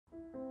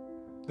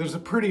There's a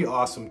pretty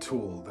awesome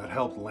tool that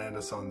helped land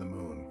us on the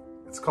moon.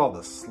 It's called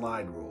the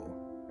slide rule.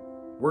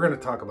 We're going to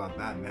talk about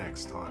that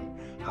next on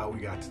How We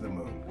Got to the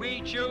Moon.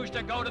 We choose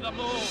to go to the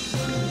moon.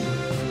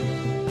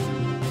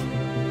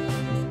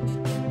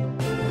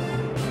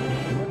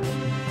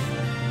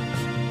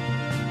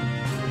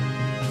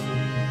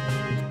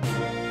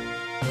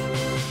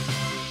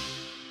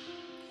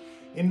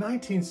 In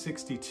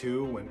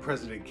 1962, when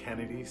President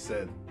Kennedy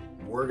said,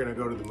 "We're going to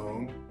go to the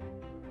moon,"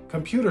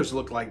 computers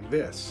looked like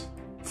this.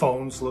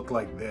 Phones looked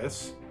like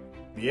this.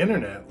 The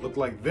internet looked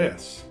like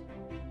this.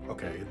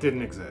 Okay, it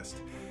didn't exist.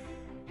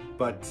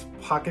 But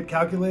pocket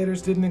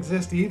calculators didn't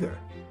exist either.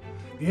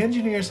 The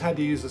engineers had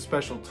to use a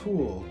special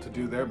tool to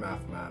do their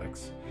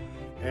mathematics,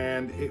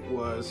 and it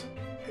was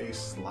a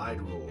slide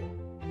rule.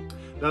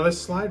 Now,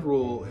 this slide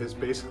rule is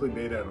basically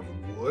made out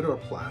of wood or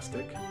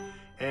plastic,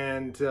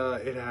 and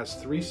it has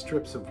 3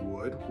 strips of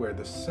wood where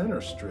the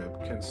center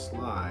strip can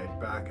slide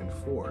back and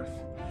forth.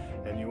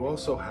 And you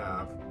also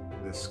have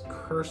this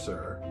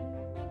cursor,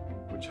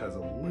 which has a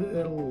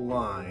little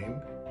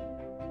line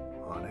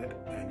on it,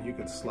 and you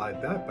could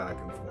slide that back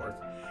and forth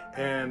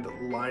and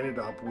line it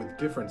up with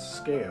different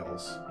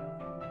scales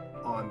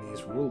on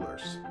these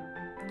rulers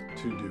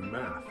to do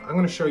math. I'm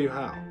going to show you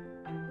how.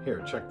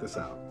 Here, check this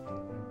out.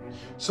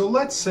 So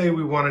let's say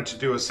we wanted to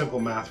do a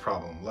simple math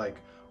problem, like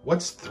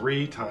what's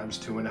 3 times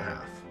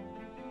 2.5?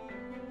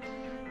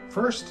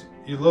 First,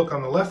 you look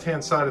on the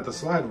left-hand side of the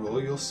slide rule,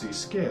 you'll see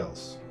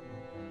scales.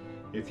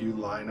 If you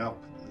line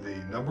up the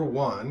number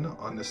 1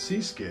 on the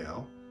C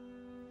scale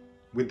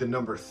with the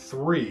number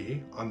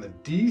 3 on the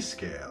D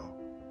scale,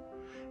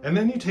 and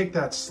then you take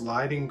that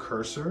sliding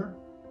cursor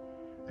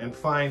and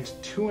find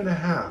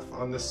 2.5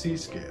 on the C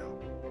scale,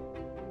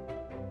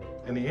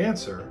 and the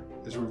answer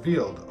is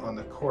revealed on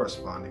the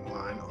corresponding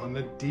line on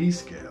the D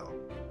scale,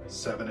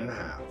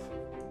 7.5.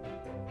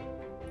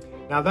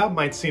 Now that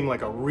might seem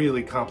like a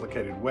really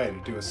complicated way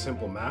to do a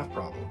simple math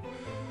problem,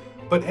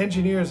 but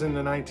engineers in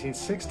the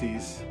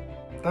 1960s,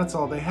 that's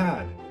all they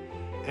had.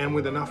 And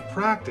with enough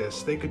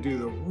practice, they could do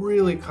the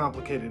really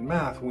complicated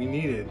math we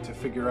needed to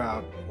figure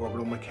out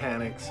orbital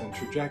mechanics and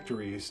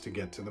trajectories to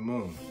get to the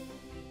moon.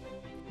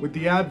 With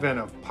the advent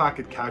of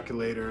pocket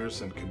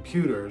calculators and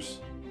computers,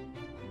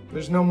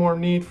 there's no more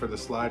need for the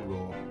slide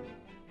rule.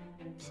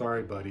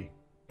 Sorry, buddy.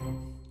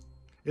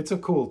 It's a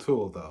cool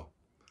tool, though.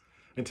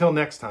 Until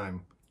next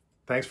time,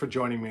 thanks for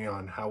joining me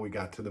on How We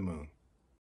Got to the Moon.